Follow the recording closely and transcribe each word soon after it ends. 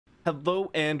Hello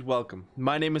and welcome.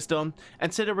 My name is Dom,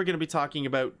 and today we're going to be talking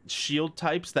about shield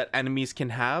types that enemies can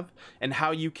have and how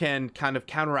you can kind of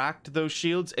counteract those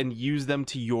shields and use them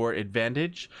to your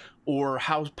advantage, or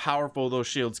how powerful those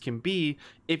shields can be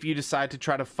if you decide to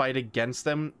try to fight against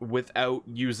them without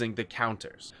using the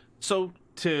counters. So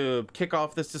to kick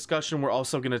off this discussion, we're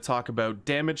also going to talk about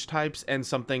damage types and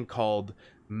something called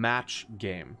match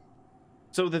game.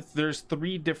 So there's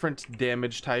three different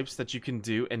damage types that you can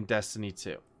do in Destiny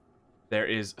 2. There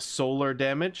is solar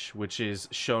damage, which is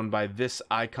shown by this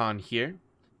icon here.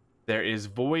 There is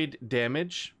void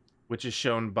damage, which is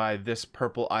shown by this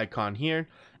purple icon here.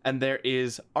 And there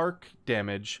is arc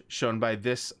damage, shown by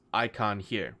this icon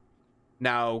here.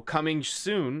 Now, coming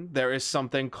soon, there is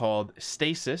something called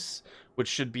stasis, which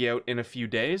should be out in a few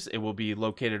days. It will be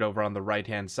located over on the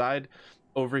right-hand side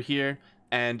over here.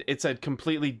 And it's a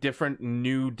completely different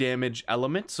new damage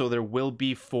element. So there will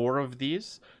be 4 of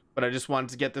these. But I just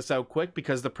wanted to get this out quick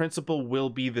because the principle will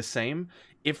be the same.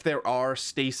 If there are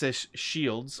stasis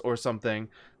shields or something,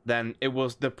 then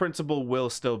the principle will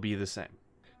still be the same.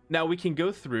 Now we can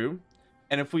go through,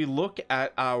 and if we look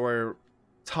at our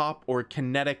top or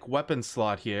kinetic weapon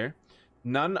slot here,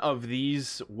 none of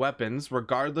these weapons,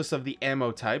 regardless of the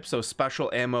ammo type, so special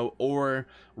ammo or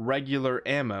regular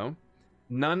ammo,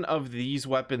 none of these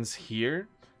weapons here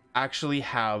actually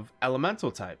have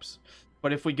elemental types.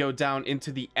 But if we go down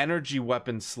into the energy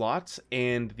weapon slot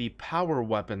and the power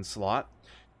weapon slot,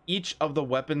 each of the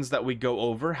weapons that we go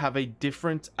over have a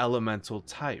different elemental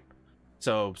type.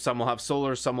 So some will have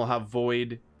solar, some will have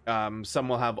void, some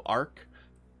will have arc.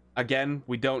 Again,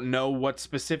 we don't know what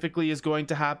specifically is going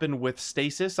to happen with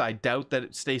stasis. I doubt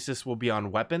that stasis will be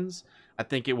on weapons. I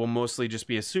think it will mostly just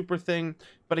be a super thing.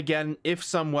 But again, if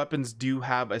some weapons do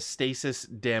have a stasis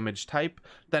damage type,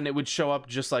 then it would show up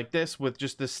just like this with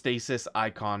just the stasis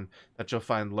icon that you'll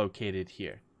find located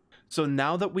here. So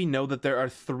now that we know that there are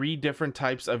 3 different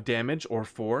types of damage, or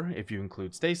 4 if you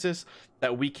include stasis,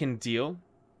 that we can deal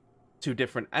to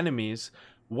different enemies,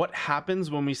 what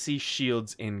happens when we see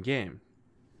shields in game?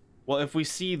 Well, if we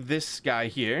see this guy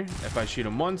here, if I shoot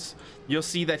him once, you'll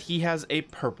see that he has a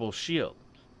purple shield.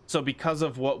 So because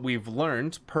of what we've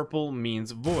learned, purple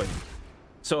means void.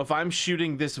 So if I'm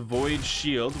shooting this void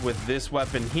shield with this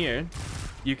weapon here,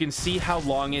 you can see how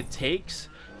long it takes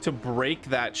to break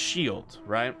that shield,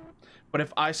 right? But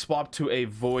if I swap to a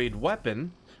void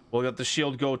weapon, we'll let the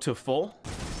shield go to full.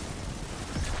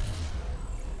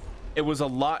 It was a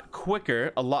lot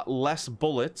quicker, a lot less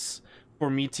bullets for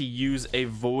me to use a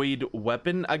void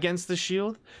weapon against the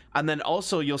shield. And then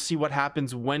also you'll see what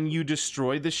happens when you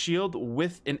destroy the shield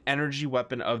with an energy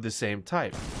weapon of the same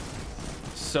type.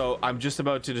 So I'm just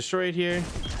about to destroy it here,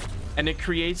 and it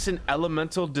creates an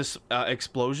elemental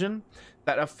explosion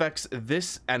that affects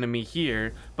this enemy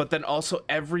here, but then also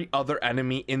every other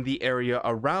enemy in the area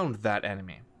around that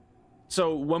enemy.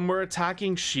 So when we're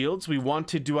attacking shields, we want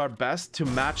to do our best to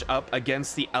match up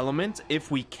against the element if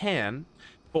we can.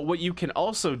 But what you can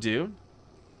also do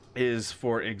is,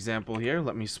 for example here,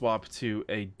 let me swap to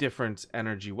a different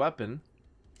energy weapon.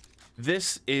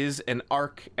 This is an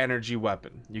arc energy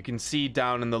weapon. You can see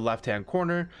down in the left-hand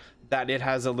corner that it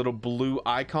has a little blue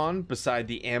icon beside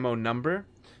the ammo number.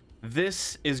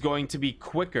 This is going to be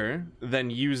quicker than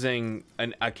using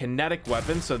a kinetic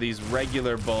weapon, so these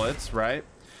regular bullets, right?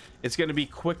 It's going to be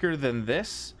quicker than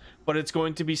this, but it's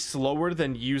going to be slower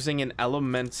than using an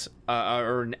element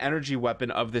or an energy weapon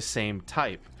of the same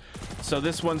type. So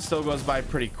this one still goes by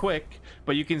pretty quick,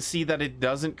 but you can see that it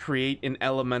doesn't create an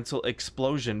elemental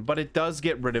explosion, but it does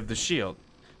get rid of the shield.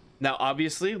 Now,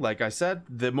 obviously, like I said,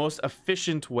 the most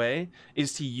efficient way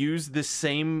is to use the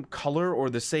same color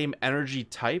or the same energy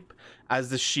type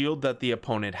as the shield that the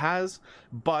opponent has.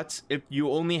 But if you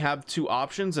only have 2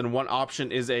 options, and one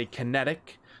option is a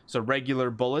kinetic, so regular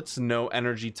bullets, no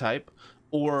energy type,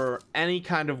 or any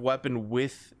kind of weapon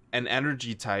with an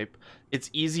energy type, it's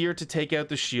easier to take out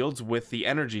the shields with the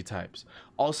energy types.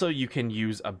 Also, you can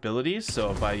use abilities.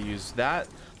 So if I use that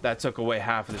took away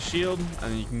half of the shield,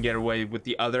 and you can get away with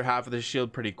the other half of the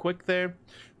shield pretty quick there.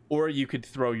 Or you could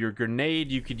throw your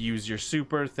grenade, you could use your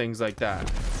super, things like that.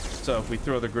 So if we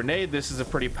throw the grenade, this is a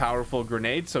pretty powerful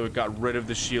grenade, so it got rid of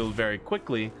the shield very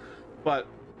quickly. But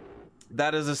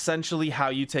that is essentially how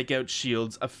you take out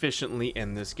shields efficiently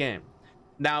in this game.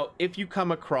 Now, if you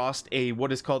come across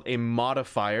what is called a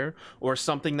modifier, or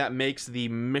something that makes the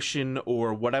mission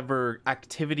or whatever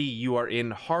activity you are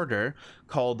in harder,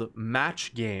 called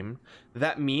match game,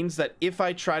 that means that if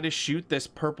I try to shoot this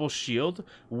purple shield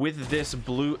with this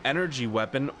blue energy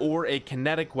weapon or a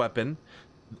kinetic weapon,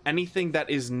 anything that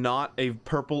is not a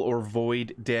purple or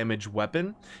void damage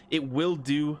weapon, it will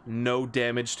do no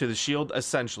damage to the shield.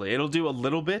 Essentially, it'll do a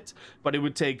little bit, but it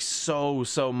would take so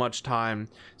much time,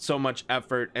 so much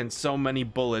effort, and so many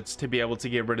bullets to be able to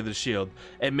get rid of the shield.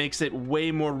 It makes it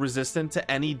way more resistant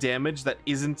to any damage that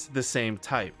isn't the same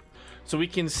type. So we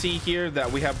can see here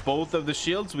that we have both of the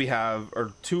shields. We have,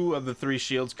 or 2 of the 3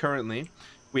 shields currently.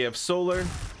 We have solar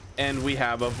and we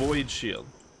have a void shield.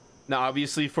 Now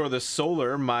obviously for the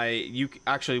solar,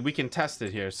 actually we can test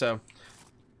it here. So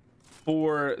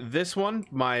for this one,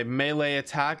 my melee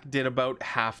attack did about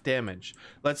half damage.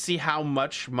 Let's see how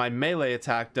much my melee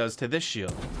attack does to this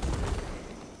shield.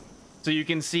 So you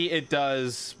can see it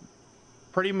does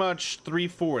pretty much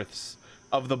 3/4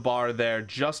 of the bar there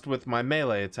just with my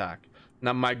melee attack.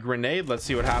 Now my grenade, let's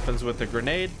see what happens with the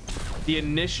grenade. The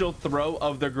initial throw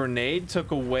of the grenade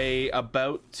took away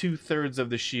about 2/3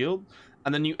 of the shield,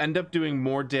 and then you end up doing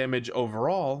more damage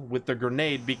overall with the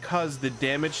grenade because the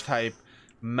damage type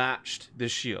matched the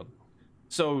shield.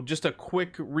 So just a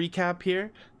quick recap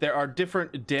here. There are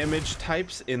different damage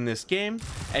types in this game,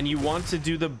 and you want to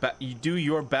do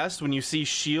your best when you see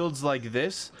shields like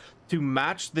this to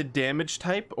match the damage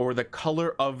type or the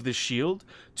color of the shield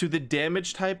to the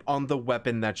damage type on the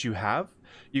weapon that you have.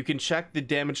 You can check the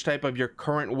damage type of your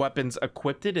current weapons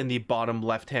equipped in the bottom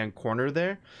left hand corner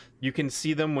there. You can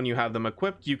see them when you have them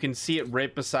equipped. You can see it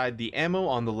right beside the ammo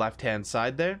on the left hand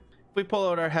side there. If we pull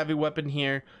out our heavy weapon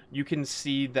here, you can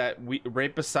see that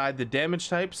right beside the damage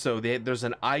type, so there's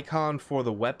an icon for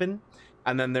the weapon,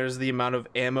 and then there's the amount of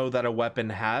ammo that a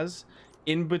weapon has.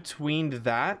 In between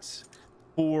that,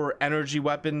 for energy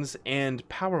weapons and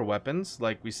power weapons,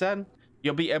 like we said,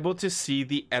 you'll be able to see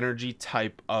the energy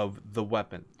type of the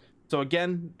weapon. So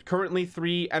again, currently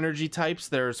 3 energy types.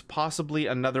 There's possibly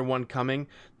another one coming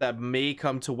that may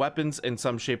come to weapons in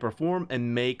some shape or form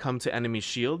and may come to enemy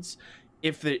shields.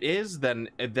 If it is, then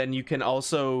you can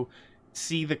also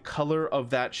see the color of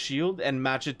that shield and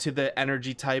match it to the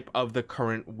energy type of the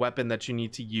current weapon that you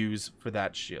need to use for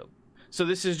that shield. So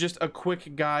this is just a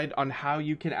quick guide on how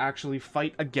you can actually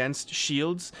fight against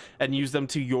shields and use them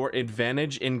to your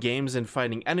advantage in games and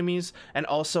fighting enemies, and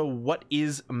also what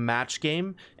is match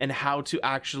game and how to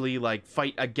actually like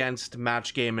fight against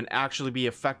match game and actually be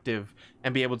effective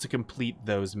and be able to complete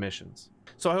those missions.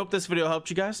 So I hope this video helped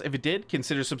you guys. If it did,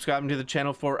 consider subscribing to the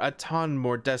channel for a ton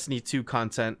more Destiny 2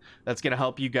 content that's going to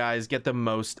help you guys get the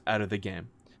most out of the game.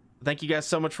 Thank you guys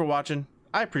so much for watching.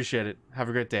 I appreciate it. Have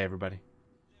a great day, everybody.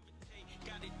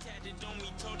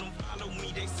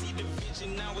 They see the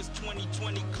vision, now it's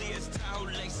 2020, clear as Tahoe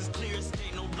Lexus, clear as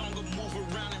day, no longer move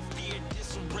around in fear,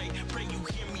 disarray. Pray you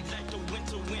hear me like the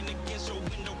winter wind against your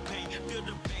window pane. Feel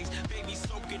the bass, baby,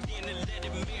 soak it in and let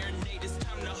it marinate. It's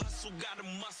time to hustle, gotta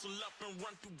muscle up and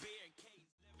run through barricades.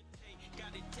 Levitate,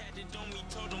 got it tatted on me,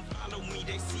 told them follow me.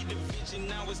 They see the vision,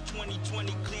 now it's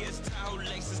 2020, clear as Tahoe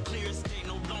Lexus, clear as day,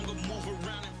 no longer